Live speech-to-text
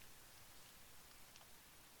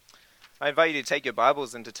I invite you to take your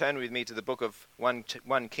Bibles and to turn with me to the book of 1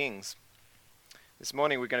 Kings. This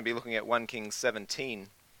morning we're going to be looking at 1 Kings 17.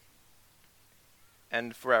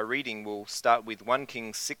 And for our reading we'll start with 1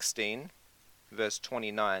 Kings 16, verse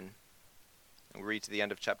 29. And we'll read to the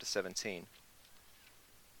end of chapter 17.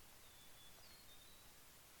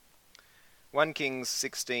 1 Kings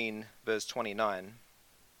 16, verse 29.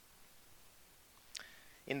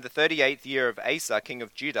 In the 38th year of Asa, king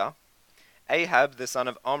of Judah, Ahab the son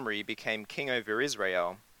of Omri became king over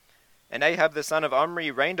Israel. And Ahab the son of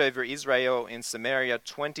Omri reigned over Israel in Samaria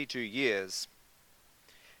 22 years.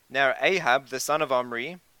 Now Ahab the son of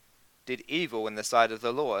Omri did evil in the sight of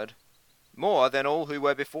the Lord, more than all who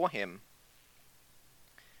were before him.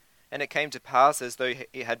 And it came to pass, as though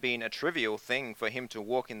it had been a trivial thing for him to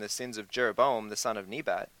walk in the sins of Jeroboam the son of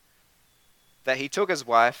Nebat, that he took as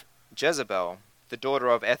wife Jezebel, the daughter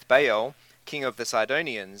of Ethbaal, king of the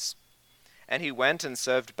Sidonians. And he went and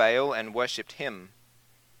served Baal and worshipped him.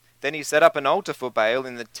 Then he set up an altar for Baal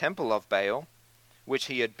in the temple of Baal, which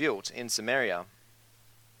he had built in Samaria.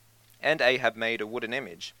 And Ahab made a wooden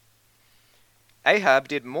image. Ahab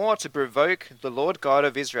did more to provoke the Lord God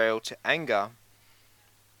of Israel to anger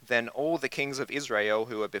than all the kings of Israel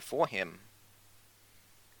who were before him.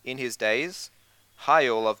 In his days,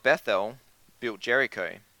 Hiel of Bethel built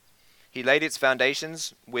Jericho. He laid its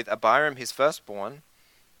foundations with Abiram his firstborn,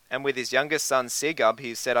 and with his youngest son Segub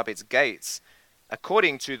he set up its gates,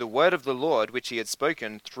 according to the word of the Lord which he had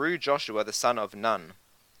spoken through Joshua the son of Nun.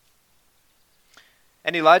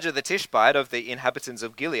 And Elijah the Tishbite of the inhabitants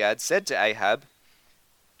of Gilead said to Ahab,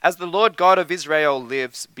 As the Lord God of Israel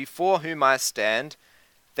lives, before whom I stand,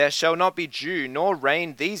 there shall not be dew nor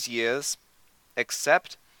rain these years,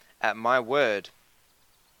 except at my word.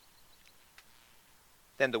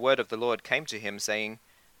 Then the word of the Lord came to him, saying,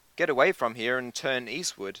 Get away from here and turn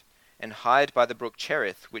eastward, and hide by the brook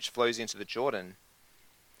Cherith, which flows into the Jordan.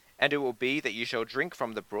 And it will be that you shall drink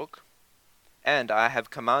from the brook, and I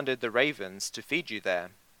have commanded the ravens to feed you there.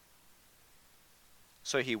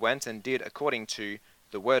 So he went and did according to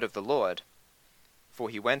the word of the Lord, for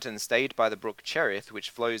he went and stayed by the brook Cherith,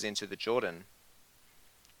 which flows into the Jordan.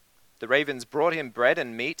 The ravens brought him bread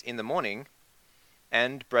and meat in the morning,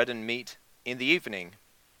 and bread and meat in the evening,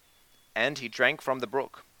 and he drank from the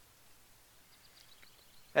brook.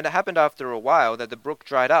 And it happened after a while that the brook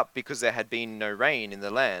dried up, because there had been no rain in the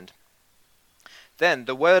land. Then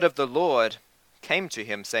the word of the Lord came to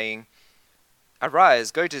him, saying, Arise,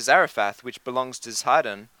 go to Zarephath, which belongs to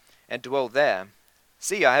Sidon, and dwell there.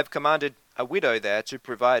 See, I have commanded a widow there to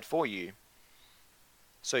provide for you.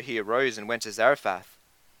 So he arose and went to Zarephath.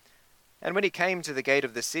 And when he came to the gate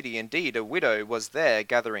of the city, indeed a widow was there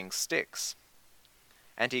gathering sticks.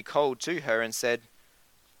 And he called to her and said,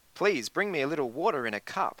 Please bring me a little water in a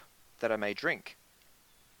cup, that I may drink.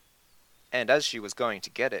 And as she was going to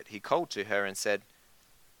get it, he called to her and said,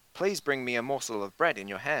 Please bring me a morsel of bread in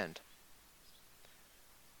your hand.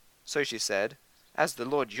 So she said, As the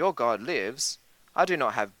Lord your God lives, I do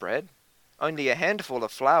not have bread, only a handful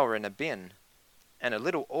of flour in a bin, and a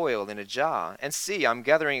little oil in a jar. And see, I'm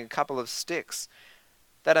gathering a couple of sticks,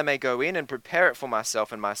 that I may go in and prepare it for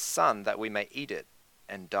myself and my son, that we may eat it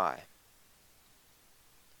and die.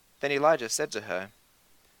 Then Elijah said to her,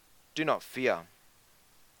 Do not fear.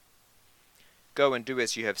 Go and do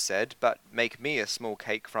as you have said, but make me a small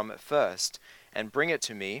cake from it first, and bring it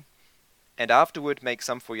to me, and afterward make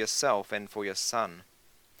some for yourself and for your son.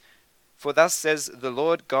 For thus says the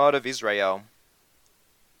Lord God of Israel,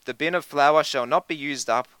 The bin of flour shall not be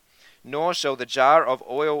used up, nor shall the jar of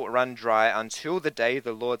oil run dry, until the day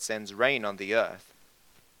the Lord sends rain on the earth.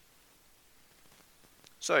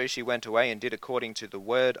 So she went away and did according to the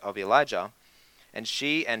word of Elijah, and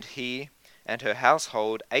she and he and her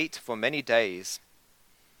household ate for many days.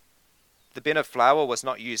 The bin of flour was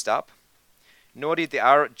not used up, nor did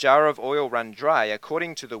the jar of oil run dry,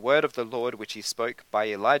 according to the word of the Lord which he spoke by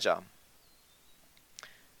Elijah.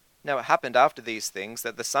 Now it happened after these things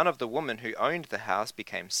that the son of the woman who owned the house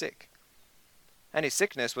became sick, and his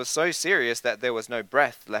sickness was so serious that there was no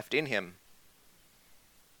breath left in him.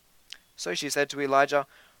 So she said to Elijah,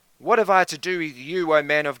 What have I to do with you, O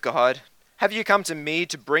man of God? Have you come to me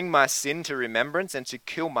to bring my sin to remembrance and to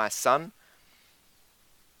kill my son?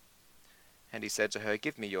 And he said to her,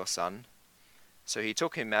 Give me your son. So he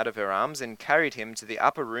took him out of her arms and carried him to the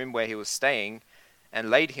upper room where he was staying,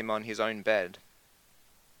 and laid him on his own bed.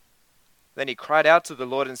 Then he cried out to the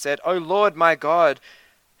Lord and said, O Lord my God,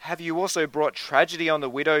 have you also brought tragedy on the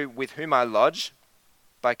widow with whom I lodge,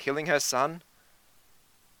 by killing her son?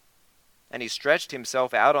 And he stretched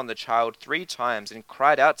himself out on the child 3 times and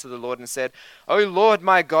cried out to the Lord and said, O Lord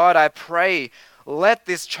my God, I pray, let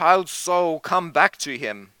this child's soul come back to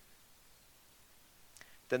him."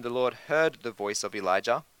 Then the Lord heard the voice of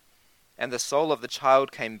Elijah, and the soul of the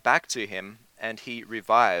child came back to him, and he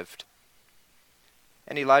revived.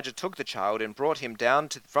 And Elijah took the child and brought him down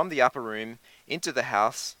from the upper room into the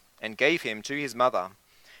house, and gave him to his mother.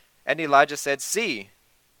 And Elijah said, "See,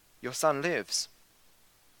 your son lives."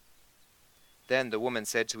 Then the woman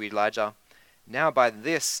said to Elijah, "Now by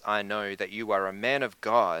this I know that you are a man of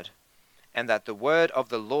God, and that the word of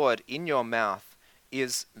the Lord in your mouth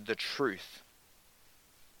is the truth."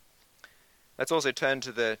 Let's also turn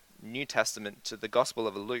to the New Testament, to the Gospel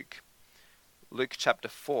of Luke. Luke chapter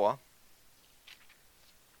 4.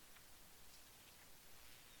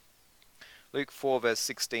 Luke 4 verse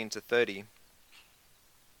 16 to 30.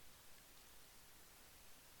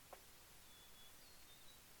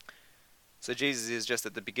 So Jesus is just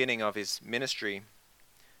at the beginning of his ministry.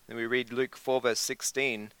 And we read Luke 4 verse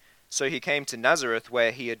 16. "So he came to Nazareth,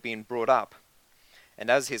 where he had been brought up. And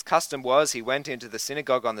as his custom was, he went into the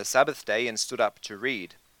synagogue on the Sabbath day and stood up to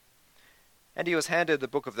read. And he was handed the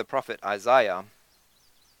book of the prophet Isaiah.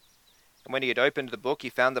 And when he had opened the book, he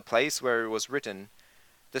found the place where it was written,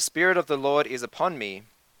 'The Spirit of the Lord is upon me,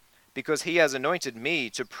 because he has anointed me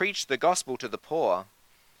to preach the gospel to the poor.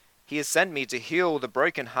 He has sent me to heal the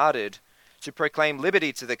brokenhearted, to proclaim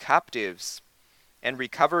liberty to the captives, and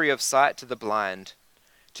recovery of sight to the blind,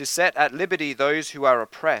 to set at liberty those who are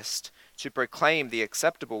oppressed, to proclaim the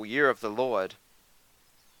acceptable year of the Lord.'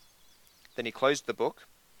 Then he closed the book,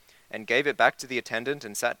 and gave it back to the attendant,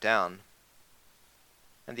 and sat down.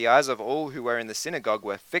 And the eyes of all who were in the synagogue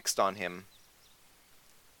were fixed on him.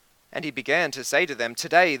 And he began to say to them,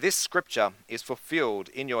 'Today this scripture is fulfilled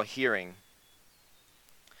in your hearing.'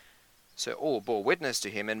 So all bore witness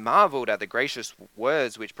to him, and marveled at the gracious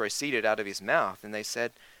words which proceeded out of his mouth. And they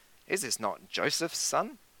said, 'Is this not Joseph's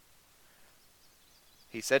son?'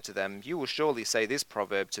 He said to them, 'You will surely say this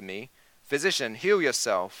proverb to me, Physician, heal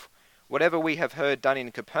yourself. Whatever we have heard done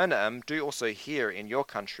in Capernaum, do also here in your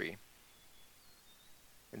country.'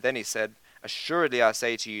 And then he said, 'Assuredly I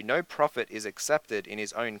say to you, no prophet is accepted in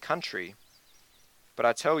his own country. But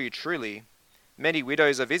I tell you truly, many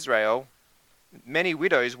widows were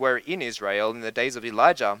in Israel in the days of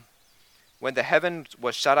Elijah, when the heaven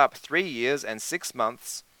was shut up 3 years and 6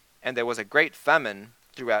 months, and there was a great famine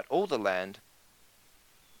throughout all the land.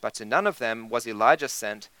 But to none of them was Elijah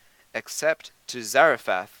sent, except to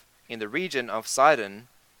Zarephath in the region of Sidon,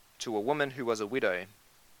 to a woman who was a widow.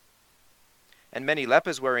 And many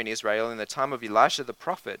lepers were in Israel in the time of Elisha the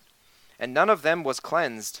prophet, and none of them was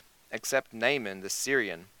cleansed, except Naaman the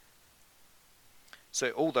Syrian.'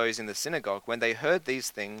 So all those in the synagogue, when they heard these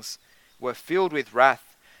things, were filled with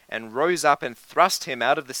wrath, and rose up and thrust him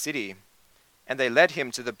out of the city. And they led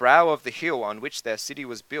him to the brow of the hill on which their city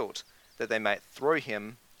was built, that they might throw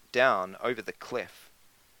him down over the cliff.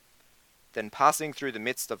 Then passing through the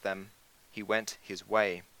midst of them, he went his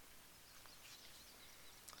way."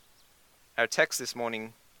 Our text this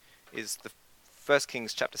morning is the 1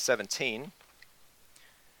 Kings chapter 17.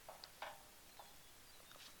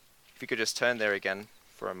 If you could just turn there again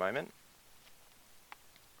for a moment.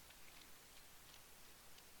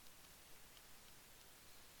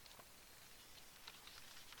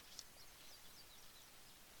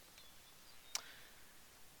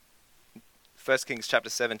 First Kings chapter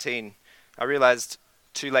 17. I realized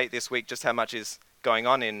too late this week just how much is going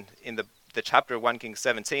on in the chapter of 1 Kings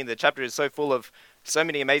 17. The chapter is so full of so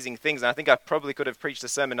many amazing things, and I think I probably could have preached a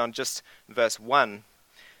sermon on just verse 1.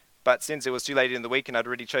 But since it was too late in the week and I'd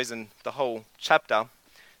already chosen the whole chapter,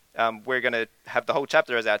 we're going to have the whole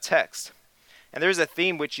chapter as our text. And there is a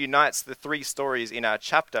theme which unites the 3 stories in our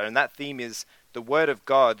chapter, and that theme is the Word of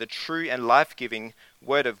God, the true and life-giving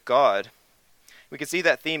Word of God. We can see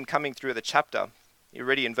that theme coming through the chapter.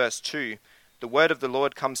 Already in verse 2, the word of the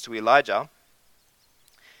Lord comes to Elijah.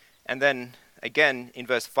 And then again in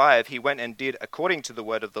verse 5, he went and did according to the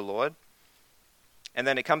word of the Lord. And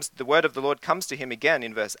then the word of the Lord comes to him again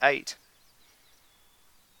in verse 8.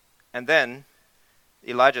 And then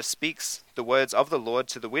Elijah speaks the words of the Lord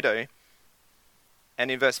to the widow. And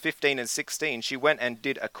in verse 15 and 16, she went and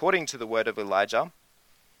did according to the word of Elijah.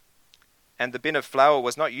 And the bin of flour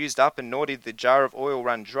was not used up, and nor did the jar of oil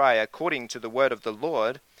run dry, according to the word of the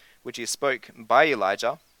Lord, which he spoke by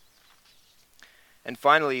Elijah. And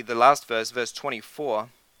finally, the last verse, verse 24,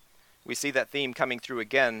 we see that theme coming through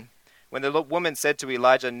again. When the woman said to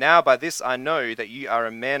Elijah, "Now by this I know that you are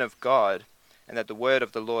a man of God, and that the word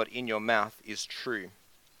of the Lord in your mouth is true."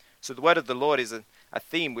 So the word of the Lord is a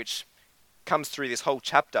theme which comes through this whole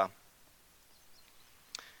chapter.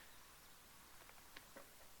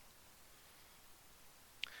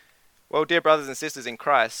 Well, dear brothers and sisters in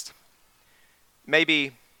Christ,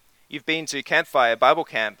 maybe you've been to Campfire Bible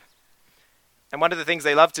Camp, and one of the things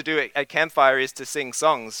they love to do at Campfire is to sing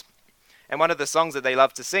songs. And one of the songs that they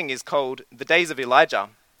love to sing is called The Days of Elijah.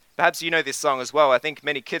 Perhaps you know this song as well. I think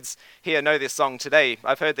many kids here know this song today.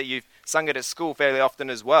 I've heard that you've sung it at school fairly often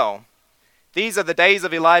as well. These are the days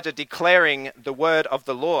of Elijah declaring the word of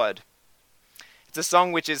the Lord. It's a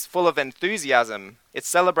song which is full of enthusiasm. It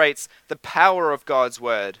celebrates the power of God's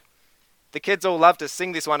word. The kids all love to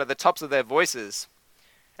sing this one at the tops of their voices.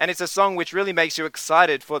 And it's a song which really makes you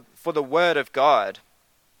excited for the word of God.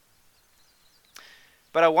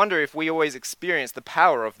 But I wonder if we always experience the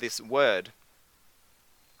power of this word.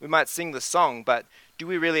 We might sing the song, but do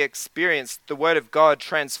we really experience the word of God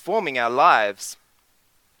transforming our lives?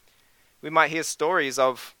 We might hear stories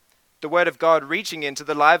of the word of God reaching into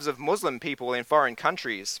the lives of Muslim people in foreign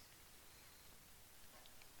countries,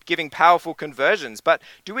 giving powerful conversions. But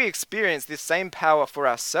do we experience this same power for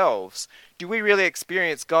ourselves? Do we really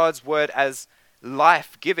experience God's word as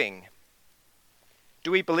life-giving? Do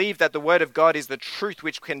we believe that the word of God is the truth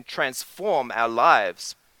which can transform our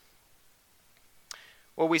lives?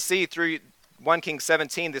 Well, we see through 1 Kings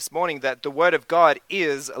 17 this morning that the word of God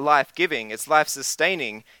is life-giving. It's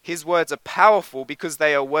life-sustaining. His words are powerful because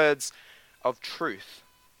they are words of truth.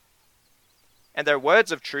 And they're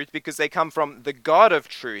words of truth because they come from the God of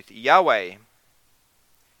truth, Yahweh.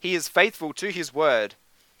 He is faithful to his word,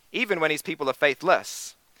 even when his people are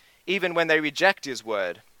faithless, even when they reject his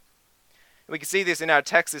word. We can see this in our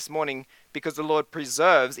text this morning because the Lord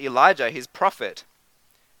preserves Elijah, his prophet,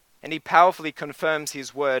 and he powerfully confirms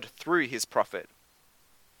his word through his prophet.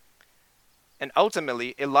 And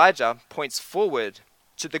ultimately, Elijah points forward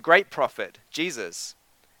to the great prophet, Jesus.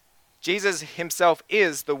 Jesus himself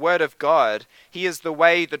is the word of God. He is the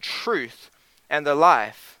way, the truth, and the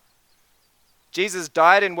life. Jesus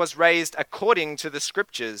died and was raised according to the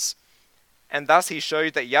scriptures, and thus he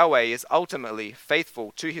showed that Yahweh is ultimately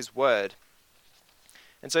faithful to his word.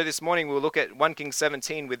 And so this morning we'll look at 1 Kings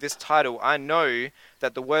 17 with this title, I know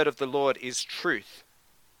that the word of the Lord is truth.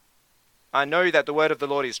 I know that the word of the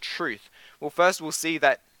Lord is truth. Well, first we'll see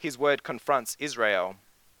that his word confronts Israel.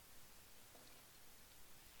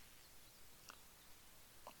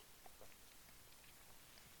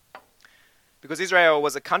 Because Israel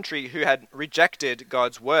was a country who had rejected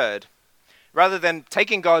God's word. Rather than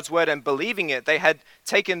taking God's word and believing it, they had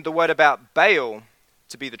taken the word about Baal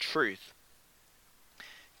to be the truth.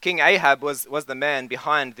 King Ahab was the man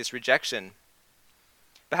behind this rejection.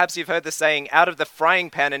 Perhaps you've heard the saying, out of the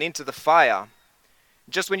frying pan and into the fire.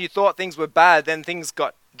 Just when you thought things were bad, then things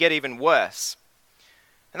get even worse.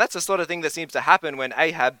 And that's the sort of thing that seems to happen when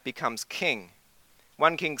Ahab becomes king.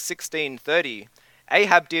 1 Kings 16:30.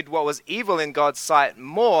 Ahab did what was evil in God's sight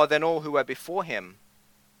more than all who were before him.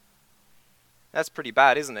 That's pretty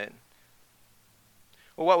bad, isn't it?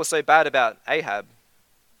 Well, what was so bad about Ahab?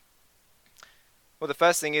 Well, the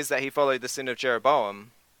first thing is that he followed the sin of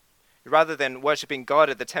Jeroboam. Rather than worshipping God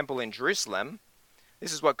at the temple in Jerusalem,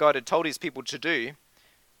 this is what God had told his people to do.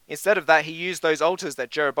 Instead of that, he used those altars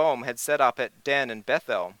that Jeroboam had set up at Dan and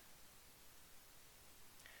Bethel.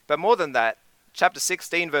 But more than that, chapter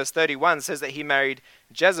 16 verse 31 says that he married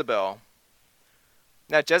Jezebel.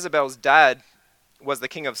 Now Jezebel's dad was the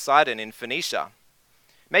king of Sidon in Phoenicia.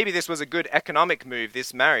 Maybe this was a good economic move,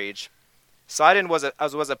 this marriage. Sidon was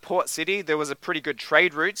a port city. There was a pretty good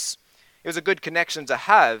trade routes. It was a good connection to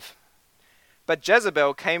have. But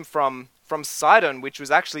Jezebel came from Sidon, which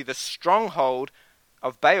was actually the stronghold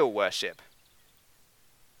of Baal worship.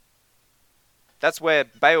 That's where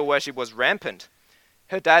Baal worship was rampant.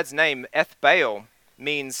 Her dad's name, Ethbaal,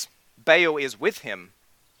 means Baal is with him.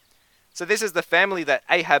 So this is the family that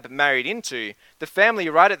Ahab married into, the family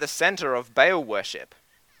right at the center of Baal worship.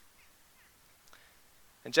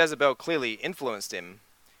 And Jezebel clearly influenced him.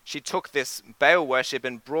 She took this Baal worship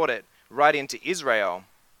and brought it right into Israel.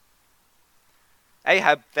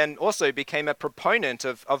 Ahab then also became a proponent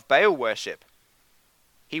of Baal worship.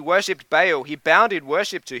 He worshipped Baal, he bounded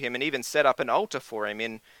worship to him and even set up an altar for him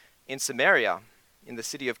in Samaria, in the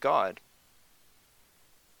city of God.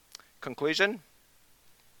 Conclusion?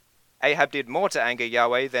 Ahab did more to anger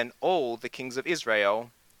Yahweh than all the kings of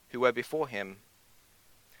Israel who were before him.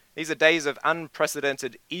 These are days of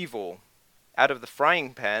unprecedented evil, out of the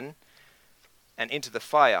frying pan and into the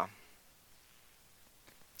fire.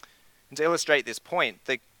 And to illustrate this point,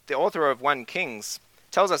 the author of 1 Kings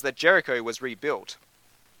tells us that Jericho was rebuilt.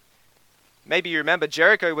 Maybe you remember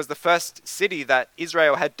Jericho was the first city that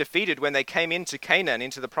Israel had defeated when they came into Canaan,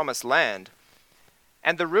 into the promised land.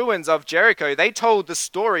 And the ruins of Jericho, they told the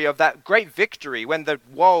story of that great victory when the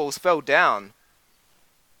walls fell down.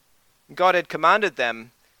 God had commanded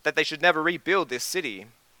them that they should never rebuild this city,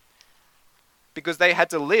 because they had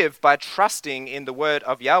to live by trusting in the word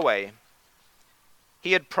of Yahweh.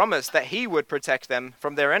 He had promised that he would protect them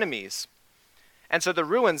from their enemies. And so the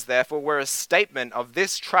ruins, therefore, were a statement of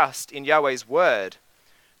this trust in Yahweh's word.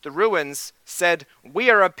 The ruins said, we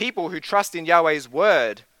are a people who trust in Yahweh's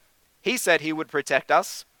word. He said he would protect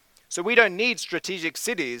us, so we don't need strategic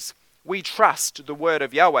cities. We trust the word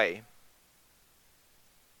of Yahweh.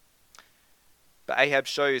 But Ahab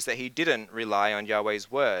shows that he didn't rely on Yahweh's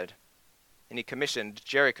word, and he commissioned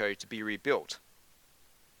Jericho to be rebuilt.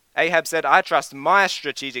 Ahab said, I trust my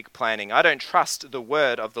strategic planning. I don't trust the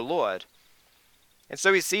word of the Lord. And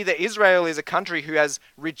so we see that Israel is a country who has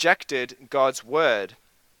rejected God's word.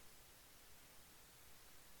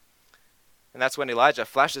 And that's when Elijah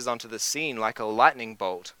flashes onto the scene like a lightning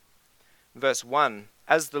bolt. Verse 1,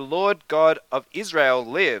 as the Lord God of Israel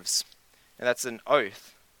lives, and that's an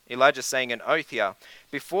oath. Elijah's saying an oath here.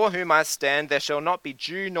 Before whom I stand, there shall not be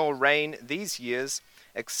dew nor rain these years,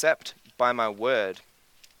 except by my word.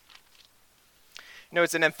 You know,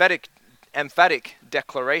 it's an emphatic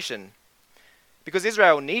declaration, because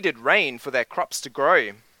Israel needed rain for their crops to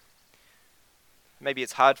grow. Maybe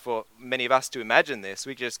it's hard for many of us to imagine this.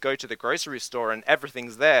 We just go to the grocery store and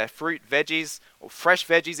everything's there, fruit, veggies, or fresh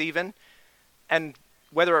veggies even, and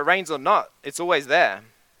whether it rains or not, it's always there.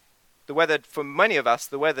 The weather, for many of us,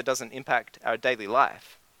 the weather doesn't impact our daily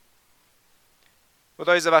life. Well,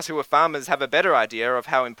 those of us who are farmers have a better idea of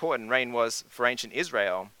how important rain was for ancient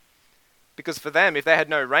Israel. Because for them, if they had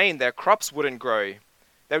no rain, their crops wouldn't grow.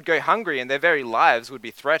 They would go hungry and their very lives would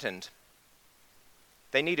be threatened.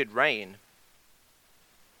 They needed rain.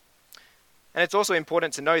 And it's also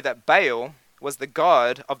important to know that Baal was the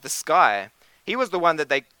god of the sky. He was the one that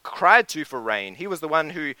they cried to for rain. He was the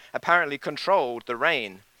one who apparently controlled the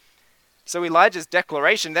rain. So Elijah's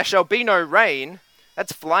declaration, there shall be no rain,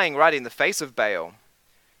 that's flying right in the face of Baal.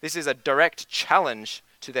 This is a direct challenge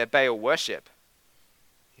to their Baal worship.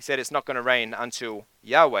 He said it's not going to rain until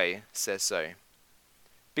Yahweh says so.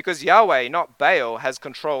 Because Yahweh, not Baal, has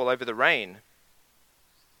control over the rain.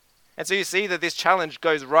 And so you see that this challenge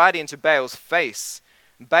goes right into Baal's face.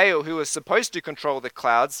 Baal, who was supposed to control the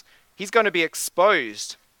clouds, he's going to be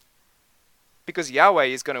exposed. Because Yahweh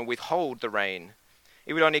is going to withhold the rain.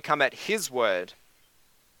 It would only come at his word.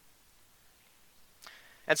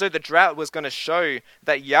 And so the drought was going to show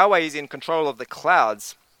that Yahweh is in control of the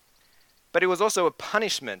clouds. But it was also a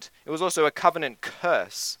punishment. It was also a covenant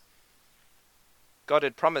curse. God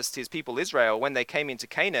had promised his people Israel when they came into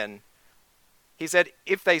Canaan. He said,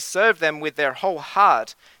 if they serve them with their whole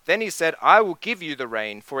heart, then he said, I will give you the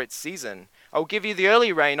rain for its season. I'll give you the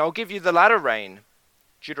early rain. I'll give you the latter rain.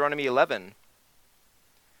 Deuteronomy 11.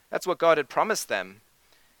 That's what God had promised them.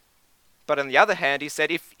 But on the other hand, he said,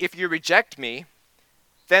 if you reject me,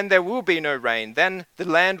 then there will be no rain. Then the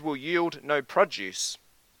land will yield no produce.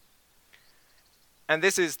 And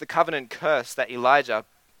this is the covenant curse that Elijah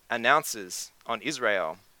announces on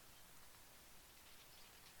Israel.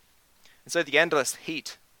 And so the endless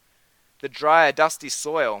heat, the dry, dusty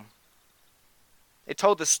soil, it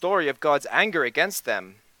told the story of God's anger against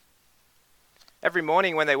them. Every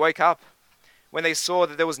morning when they woke up, when they saw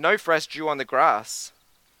that there was no fresh dew on the grass,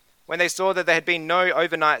 when they saw that there had been no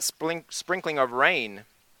overnight sprinkling of rain,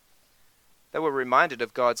 they were reminded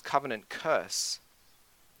of God's covenant curse.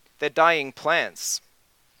 Their dying plants,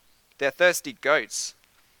 their thirsty goats,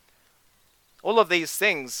 all of these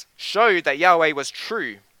things showed that Yahweh was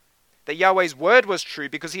true, that Yahweh's word was true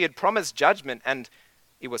because he had promised judgment, and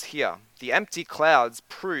it was here. The empty clouds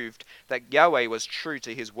proved that Yahweh was true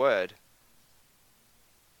to his word.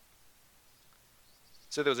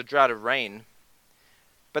 So there was a drought of rain.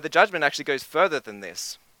 But the judgment actually goes further than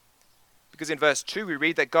this. Because in verse 2 we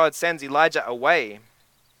read that God sends Elijah away.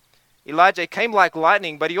 Elijah came like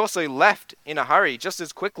lightning, but he also left in a hurry just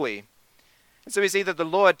as quickly. And so we see that the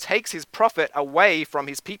Lord takes his prophet away from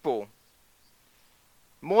his people.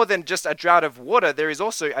 More than just a drought of water, there is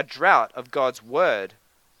also a drought of God's word.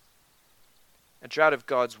 A drought of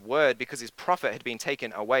God's word because his prophet had been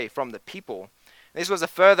taken away from the people. And this was a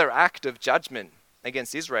further act of judgment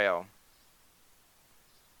against Israel.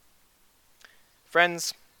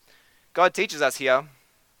 Friends, God teaches us here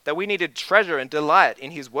that we need to treasure and delight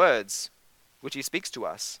in his words, which he speaks to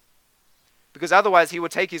us. Because otherwise he will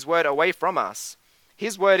take his word away from us.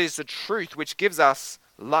 His word is the truth which gives us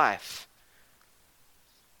life.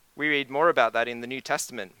 We read more about that in the New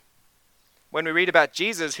Testament. When we read about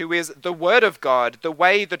Jesus, who is the Word of God, the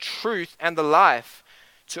way, the truth, and the life,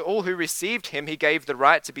 to all who received him, he gave the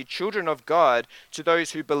right to be children of God to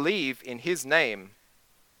those who believe in his name.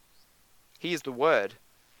 He is the Word.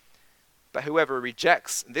 But whoever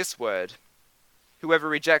rejects this word, whoever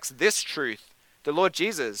rejects this truth, the Lord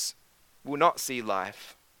Jesus, will not see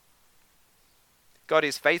life. God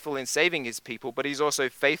is faithful in saving his people, but he's also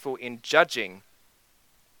faithful in judging.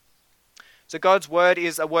 So God's word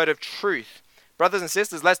is a word of truth. Brothers and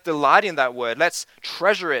sisters, let's delight in that word. Let's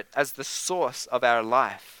treasure it as the source of our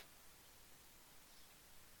life.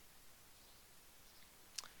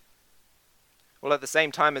 Well, at the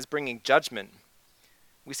same time as bringing judgment,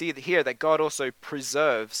 we see here that God also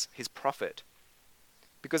preserves his prophet.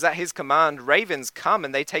 Because at his command, ravens come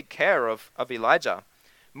and they take care of Elijah,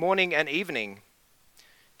 morning and evening.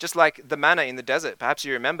 Just like the manna in the desert, perhaps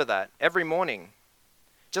you remember that, every morning.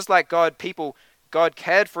 Just like God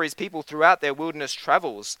cared for his people throughout their wilderness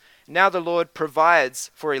travels, now the Lord provides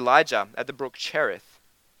for Elijah at the brook Cherith.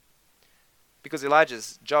 Because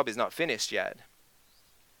Elijah's job is not finished yet.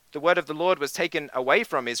 The word of the Lord was taken away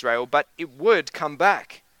from Israel, but it would come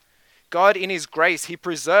back. God, in his grace, he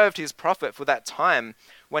preserved his prophet for that time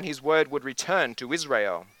when his word would return to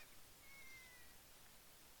Israel.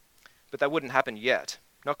 But that wouldn't happen yet.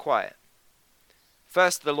 Not quite.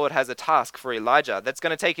 First, the Lord has a task for Elijah that's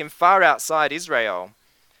going to take him far outside Israel.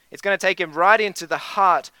 It's going to take him right into the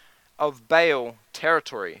heart of Baal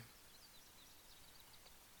territory.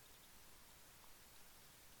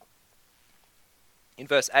 In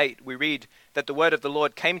verse 8, we read that the word of the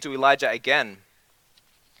Lord came to Elijah again.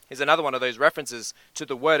 Here's another one of those references to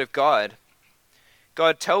the word of God.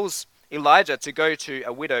 God tells Elijah to go to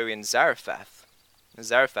a widow in Zarephath.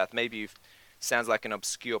 Zarephath maybe sounds like an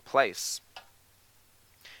obscure place.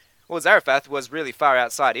 Well, Zarephath was really far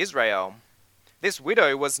outside Israel. This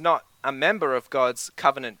widow was not a member of God's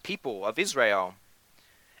covenant people of Israel.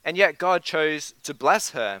 And yet God chose to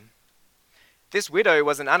bless her. This widow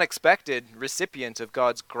was an unexpected recipient of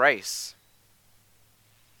God's grace.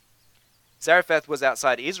 Zarephath was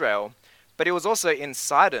outside Israel, but it was also in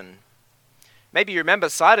Sidon. Maybe you remember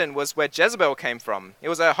Sidon was where Jezebel came from. It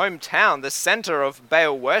was her hometown, the center of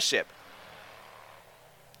Baal worship.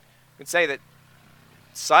 You could say that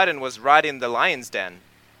Sidon was right in the lion's den.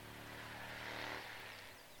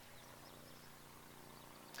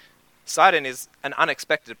 Sidon is an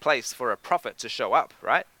unexpected place for a prophet to show up,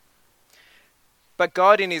 right? But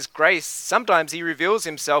God in his grace, sometimes he reveals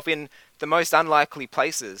himself in the most unlikely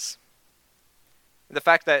places. The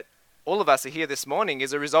fact that all of us are here this morning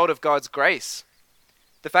is a result of God's grace.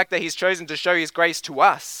 The fact that he's chosen to show his grace to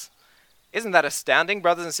us. Isn't that astounding,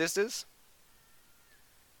 brothers and sisters?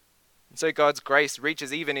 And so God's grace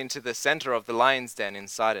reaches even into the center of the lion's den in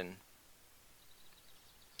Sidon.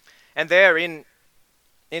 And there in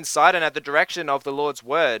Sidon, at the direction of the Lord's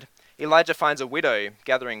word, Elijah finds a widow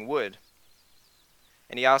gathering wood.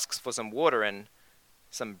 And he asks for some water and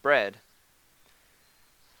some bread.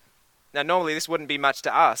 Now, normally this wouldn't be much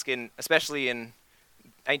to ask, especially in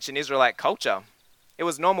ancient Israelite culture. It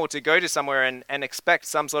was normal to go to somewhere and expect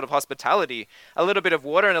some sort of hospitality. A little bit of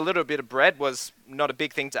water and a little bit of bread was not a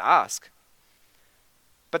big thing to ask.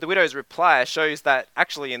 But the widow's reply shows that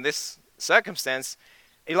actually in this circumstance,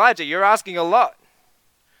 Elijah, you're asking a lot.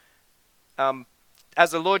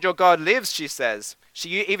 As the Lord your God lives, she says.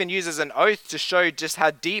 She even uses an oath to show just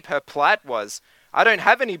how deep her plight was. I don't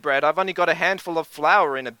have any bread. I've only got a handful of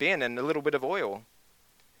flour in a bin and a little bit of oil.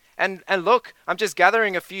 And look, I'm just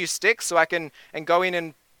gathering a few sticks so I can go in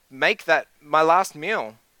and make that my last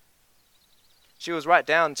meal. She was right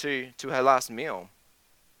down to her last meal.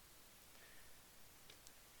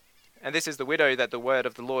 And this is the widow that the word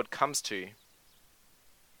of the Lord comes to,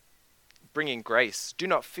 bringing grace. Do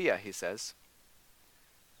not fear, he says.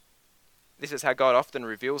 This is how God often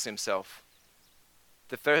reveals himself.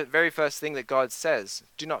 The very first thing that God says,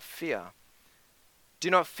 do not fear. Do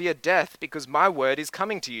not fear death, because my word is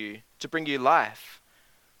coming to you to bring you life.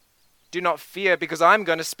 Do not fear, because I'm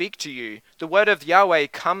going to speak to you. The word of Yahweh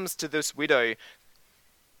comes to this widow,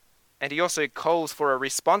 and he also calls for a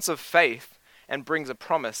response of faith and brings a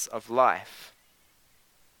promise of life.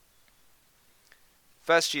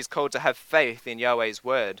 First, she's called to have faith in Yahweh's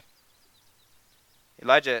word.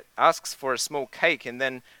 Elijah asks for a small cake and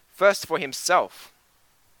then first for himself.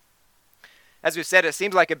 As we've said, it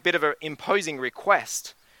seems like a bit of an imposing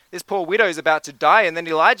request. This poor widow is about to die, and then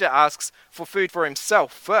Elijah asks for food for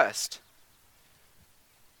himself first.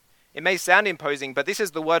 It may sound imposing, but this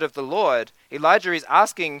is the word of the Lord. Elijah is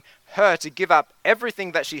asking her to give up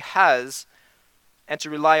everything that she has and to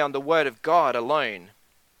rely on the word of God alone.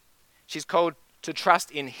 She's called to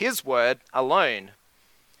trust in his word alone.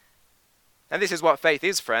 And this is what faith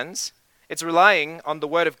is, friends. It's relying on the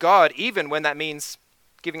word of God, even when that means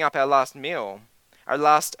giving up our last meal, our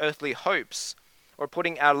last earthly hopes, or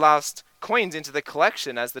putting our last coins into the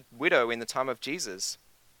collection as the widow in the time of Jesus.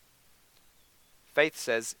 Faith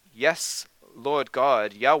says, "Yes, Lord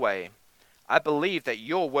God, Yahweh, I believe that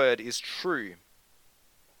your word is true."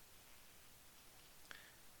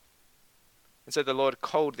 And so the Lord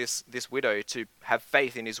called this widow to have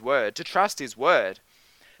faith in his word, to trust his word.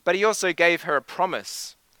 But he also gave her a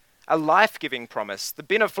promise, a life-giving promise. The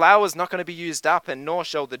bin of flour is not going to be used up, and nor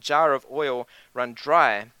shall the jar of oil run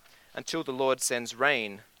dry until the Lord sends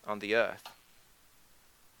rain on the earth.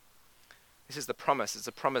 This is the promise. It's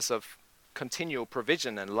a promise of continual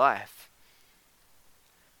provision and life.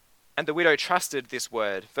 And the widow trusted this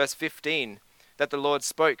word. Verse 15, that the Lord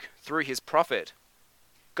spoke through his prophet.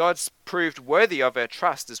 God proved worthy of her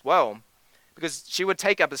trust as well, because she would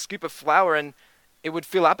take up a scoop of flour and it would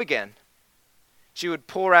fill up again. She would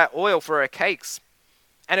pour out oil for her cakes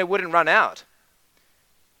and it wouldn't run out.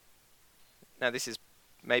 Now this is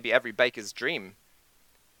maybe every baker's dream.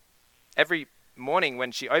 Every morning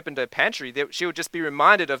when she opened her pantry, she would just be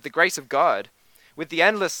reminded of the grace of God with the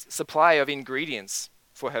endless supply of ingredients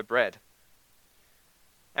for her bread.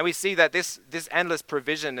 And we see that this endless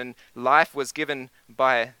provision and life was given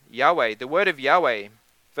by Yahweh, the word of Yahweh.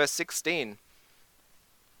 Verse 16,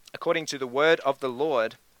 according to the word of the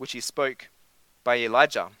Lord, which he spoke by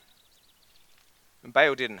Elijah. And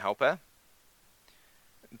Baal didn't help her.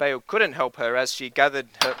 Baal couldn't help her as she gathered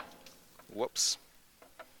her... Whoops.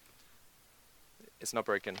 It's not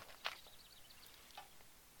broken.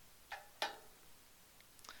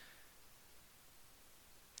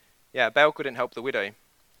 Yeah, Baal couldn't help the widow.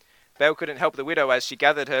 Baal couldn't help the widow as she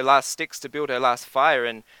gathered her last sticks to build her last fire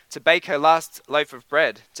and to bake her last loaf of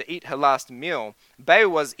bread, to eat her last meal. Baal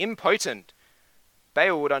was impotent.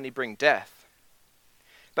 Baal would only bring death.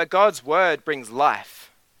 But God's word brings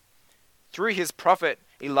life. Through his prophet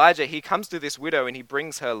Elijah, he comes to this widow and he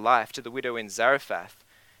brings her life to the widow in Zarephath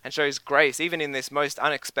and shows grace even in this most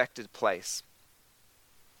unexpected place.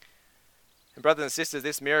 And brothers and sisters,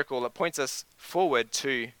 this miracle, it points us forward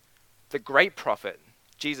to the great prophet,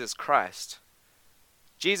 Jesus Christ.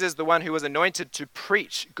 Jesus, the one who was anointed to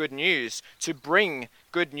preach good news, to bring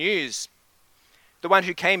good news. The one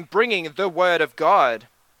who came bringing the word of God.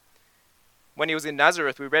 When he was in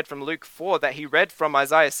Nazareth, we read from Luke 4 that he read from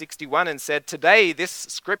Isaiah 61 and said, "Today this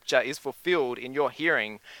scripture is fulfilled in your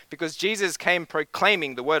hearing," because Jesus came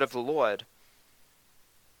proclaiming the word of the Lord.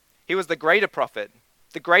 He was the greater prophet,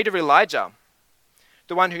 the greater Elijah,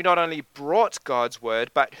 the one who not only brought God's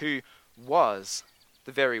word, but who was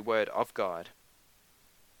the very word of God.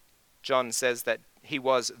 John says that he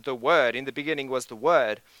was the word, in the beginning was the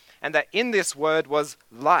word, and that in this word was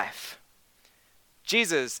life.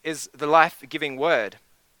 Jesus is the life-giving word.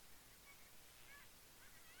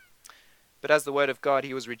 But as the word of God,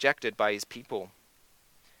 he was rejected by his people.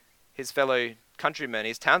 His fellow countrymen,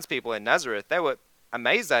 his townspeople in Nazareth, they were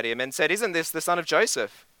amazed at him and said, "Isn't this the son of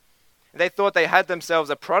Joseph?" They thought they had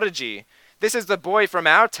themselves a prodigy. "This is the boy from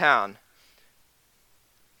our town."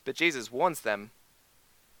 But Jesus warns them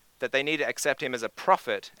that they need to accept him as a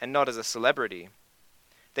prophet and not as a celebrity.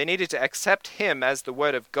 They needed to accept him as the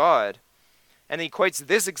word of God. And he quotes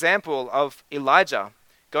this example of Elijah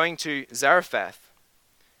going to Zarephath.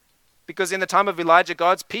 Because in the time of Elijah,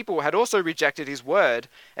 God's people had also rejected his word,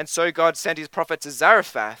 and so God sent his prophet to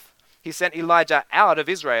Zarephath. He sent Elijah out of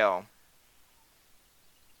Israel.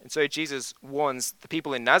 And so Jesus warns the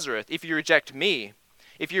people in Nazareth, if you reject me,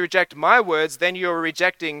 if you reject my words, then you're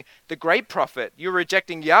rejecting the great prophet. You're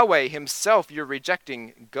rejecting Yahweh himself. You're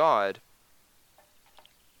rejecting God.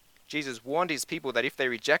 Jesus warned his people that if they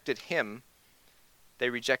rejected him, they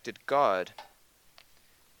rejected God.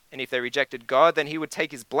 And if they rejected God, then he would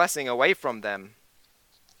take his blessing away from them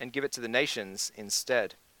and give it to the nations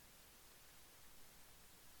instead.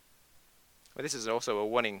 Well, this is also a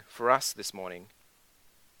warning for us this morning.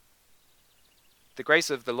 The grace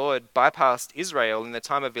of the Lord bypassed Israel in the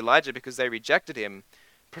time of Elijah because they rejected him,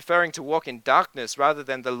 preferring to walk in darkness rather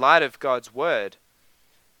than the light of God's word.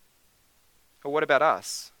 But what about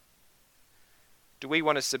us? Do we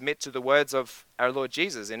want to submit to the words of our Lord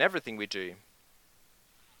Jesus in everything we do?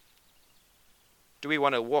 Do we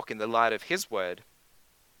want to walk in the light of his word?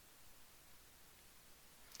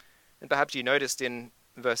 And perhaps you noticed in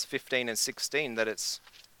verse 15 and 16 that it's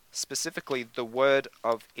specifically the word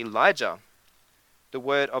of Elijah, the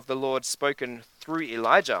word of the Lord spoken through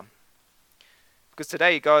Elijah. Because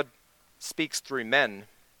today God speaks through men.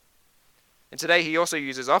 And today he also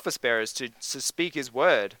uses office bearers to speak his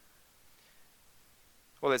word.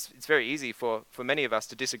 Well, it's very easy for many of us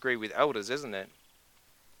to disagree with elders, isn't it?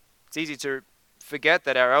 It's easy to forget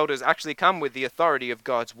that our elders actually come with the authority of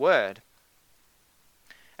God's word.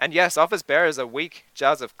 And yes, office bearers are weak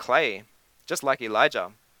jars of clay. just like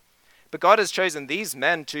Elijah. But God has chosen these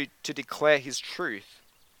men to declare his truth,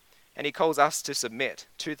 and he calls us to submit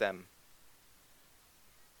to them.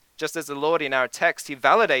 Just as the Lord in our text, he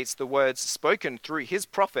validates the words spoken through his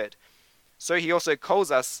prophet, so he also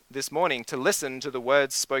calls us this morning to listen to the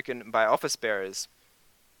words spoken by office bearers.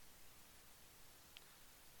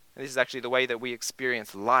 And this is actually the way that we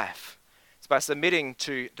experience life. It's by submitting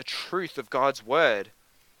to the truth of God's word.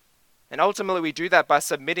 And ultimately we do that by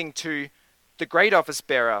submitting to the great office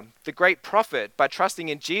bearer, the great prophet, by trusting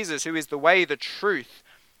in Jesus, who is the way, the truth,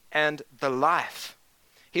 and the life.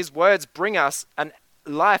 His words bring us an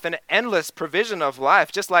life, an endless provision of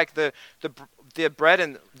life, just like the bread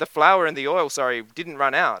and the flour and the oil, didn't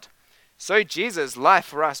run out. So Jesus' life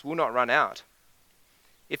for us will not run out.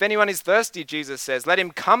 If anyone is thirsty, Jesus says, let him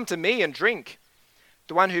come to me and drink.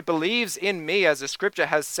 The one who believes in me, as the scripture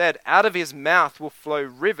has said, out of his mouth will flow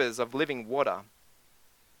rivers of living water.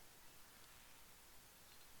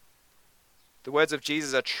 The words of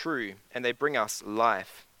Jesus are true, and they bring us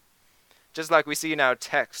life, just like we see in our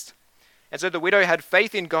text. And so the widow had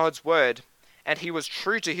faith in God's word, and he was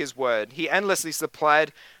true to his word. He endlessly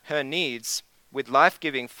supplied her needs with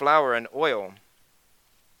life-giving flour and oil.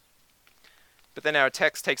 But then our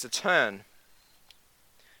text takes a turn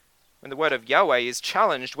when the word of Yahweh is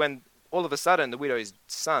challenged, when all of a sudden the widow's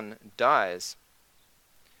son dies.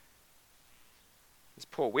 This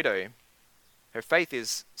poor widow, her faith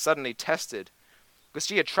is suddenly tested because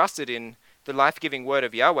she had trusted in the life-giving word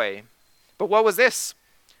of Yahweh. But what was this?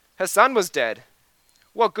 Her son was dead.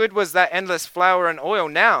 What good was that endless flour and oil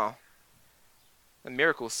now? The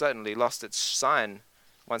miracle certainly lost its shine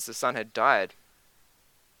once the son had died.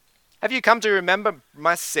 Have you come to remember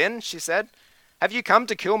my sin? She said. Have you come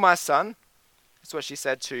to kill my son? That's what she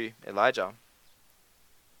said to Elijah.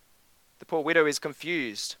 The poor widow is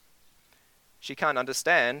confused. She can't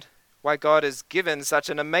understand why God has given such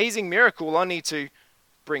an amazing miracle only to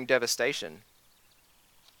bring devastation.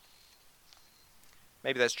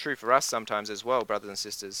 Maybe that's true for us sometimes as well, brothers and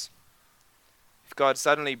sisters. If God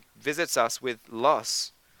suddenly visits us with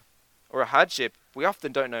loss or a hardship, we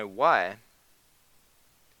often don't know why.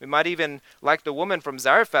 We might even, like the woman from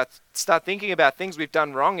Zarephath, start thinking about things we've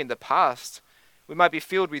done wrong in the past. We might be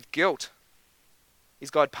filled with guilt. Is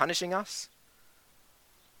God punishing us?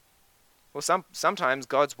 Well, sometimes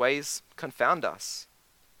God's ways confound us.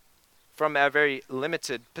 From our very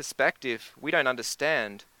limited perspective, we don't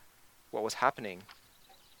understand what was happening.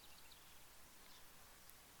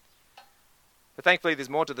 But thankfully, there's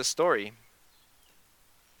more to the story.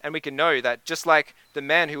 And we can know that just like the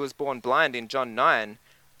man who was born blind in John 9,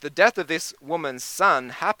 the death of this woman's son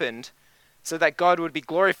happened so that God would be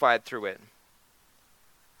glorified through it.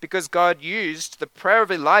 Because God used the prayer of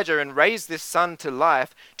Elijah and raised this son to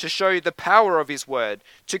life to show the power of his word,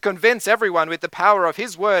 to convince everyone with the power of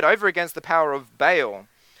his word over against the power of Baal.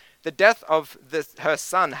 The death of her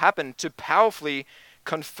son happened to powerfully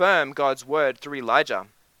confirm God's word through Elijah.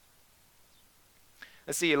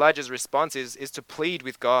 Let's see, Elijah's response is to plead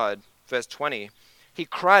with God. Verse 20. He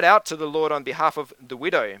cried out to the Lord on behalf of the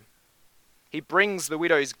widow. He brings the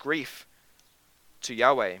widow's grief to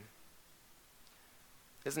Yahweh.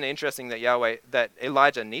 Isn't it interesting that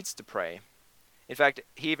Elijah needs to pray? In fact,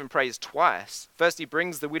 he even prays twice. First, he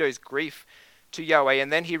brings the widow's grief to Yahweh,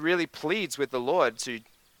 and then he really pleads with the Lord to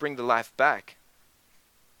bring the life back.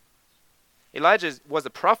 Elijah was a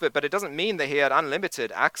prophet, but it doesn't mean that he had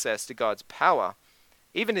unlimited access to God's power.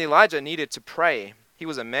 Even Elijah needed to pray. He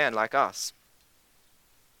was a man like us.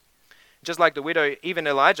 Just like the widow, even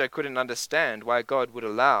Elijah couldn't understand why God would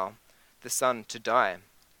allow the son to die.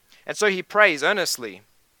 And so he prays earnestly.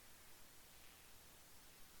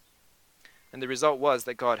 And the result was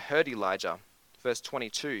that God heard Elijah. Verse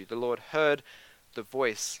 22, the Lord heard the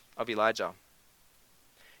voice of Elijah.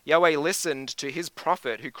 Yahweh listened to his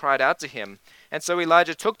prophet who cried out to him. And so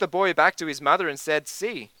Elijah took the boy back to his mother and said,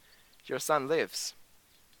 "See, your son lives."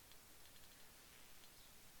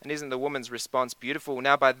 And isn't the woman's response beautiful?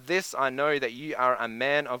 Now by this I know that you are a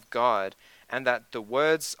man of God, and that the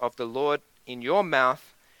words of the Lord in your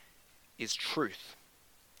mouth is truth.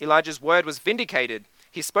 Elijah's word was vindicated.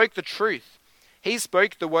 He spoke the truth. He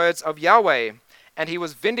spoke the words of Yahweh, and he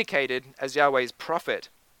was vindicated as Yahweh's prophet.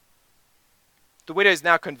 The widow is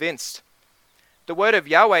now convinced. The word of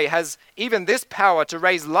Yahweh has even this power to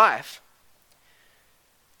raise life.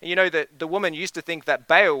 And you know that the woman used to think that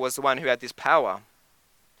Baal was the one who had this power,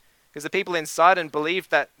 because the people in Sidon believed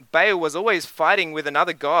that Baal was always fighting with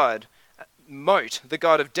another god, Mot, the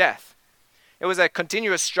god of death. It was a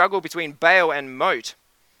continuous struggle between Baal and Mot,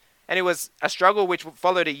 and it was a struggle which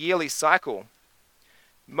followed a yearly cycle.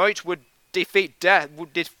 Mot would defeat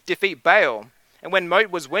Baal. And when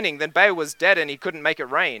Moat was winning, then Baal was dead and he couldn't make it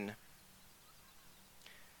rain.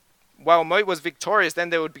 While Moat was victorious, then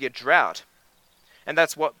there would be a drought. And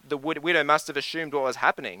that's what the widow must have assumed what was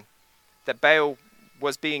happening, that Baal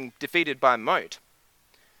was being defeated by Moat.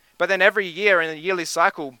 But then every year in a yearly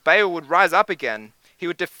cycle, Baal would rise up again. He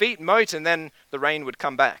would defeat Moat and then the rain would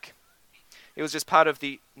come back. It was just part of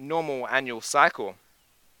the normal annual cycle.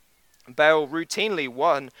 Baal routinely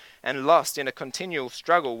won and lost in a continual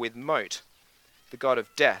struggle with Moat, the god of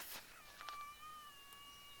death.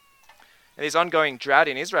 In this ongoing drought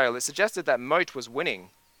in Israel, it suggested that Moat was winning,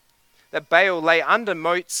 that Baal lay under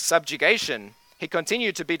Moat's subjugation. He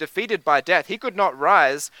continued to be defeated by death. He could not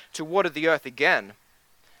rise to water the earth again.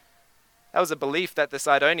 That was a belief that the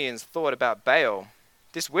Sidonians thought about Baal.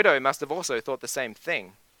 This widow must have also thought the same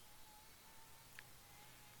thing.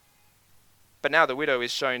 But now the widow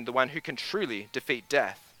is shown the one who can truly defeat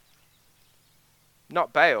death.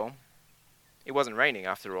 Not Baal. It wasn't raining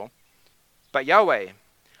after all. But Yahweh.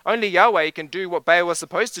 Only Yahweh can do what Baal was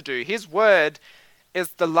supposed to do. His word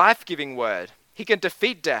is the life-giving word. He can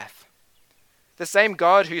defeat death. The same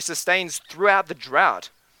God who sustains throughout the drought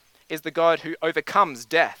is the God who overcomes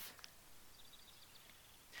death.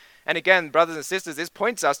 And again, brothers and sisters, this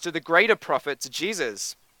points us to the greater prophet, to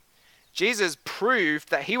Jesus. Jesus proved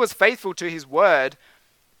that he was faithful to his word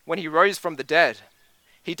when he rose from the dead.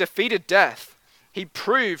 He defeated death. He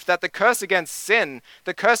proved that the curse against sin,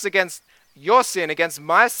 the curse against your sin, against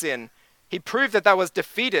my sin, he proved that that was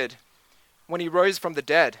defeated when he rose from the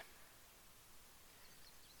dead.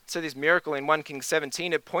 So this miracle in 1 Kings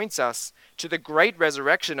 17, it points us to the great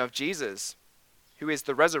resurrection of Jesus, who is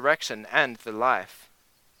the resurrection and the life.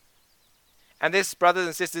 And this, brothers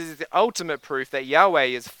and sisters, is the ultimate proof that Yahweh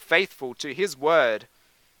is faithful to his word.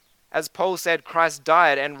 As Paul said, Christ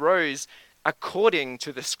died and rose according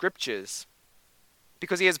to the scriptures,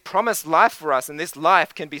 because he has promised life for us, and this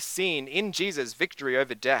life can be seen in Jesus' victory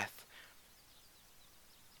over death.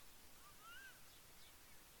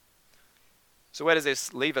 So where does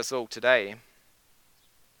this leave us all today?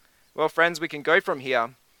 Well, friends, we can go from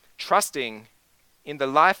here trusting in the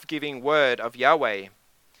life-giving word of Yahweh,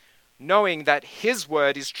 knowing that his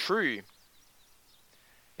word is true.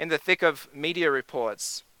 In the thick of media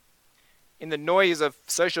reports, in the noise of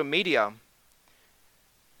social media,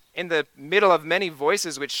 in the middle of many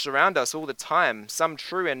voices which surround us all the time, some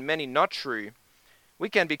true and many not true, we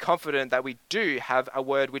can be confident that we do have a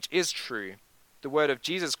word which is true, the word of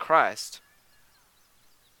Jesus Christ,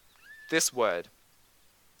 this word.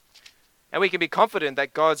 And we can be confident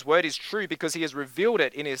that God's word is true because he has revealed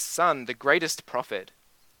it in his Son, the greatest prophet.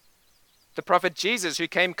 The prophet Jesus, who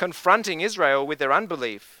came confronting Israel with their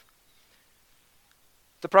unbelief.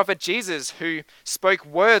 The prophet Jesus, who spoke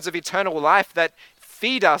words of eternal life that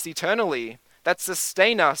feed us eternally, that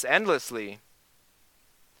sustain us endlessly.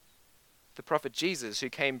 The prophet Jesus, who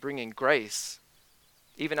came bringing grace,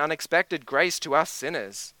 even unexpected grace to us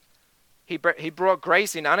sinners. He brought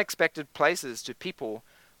grace in unexpected places to people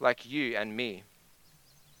like you and me.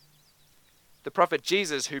 The prophet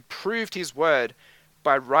Jesus, who proved his word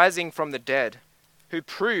by rising from the dead, who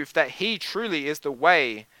proved that he truly is the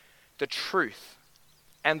way, the truth,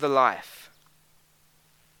 and the life.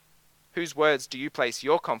 Whose words do you place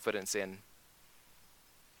your confidence in?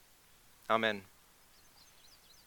 Amen.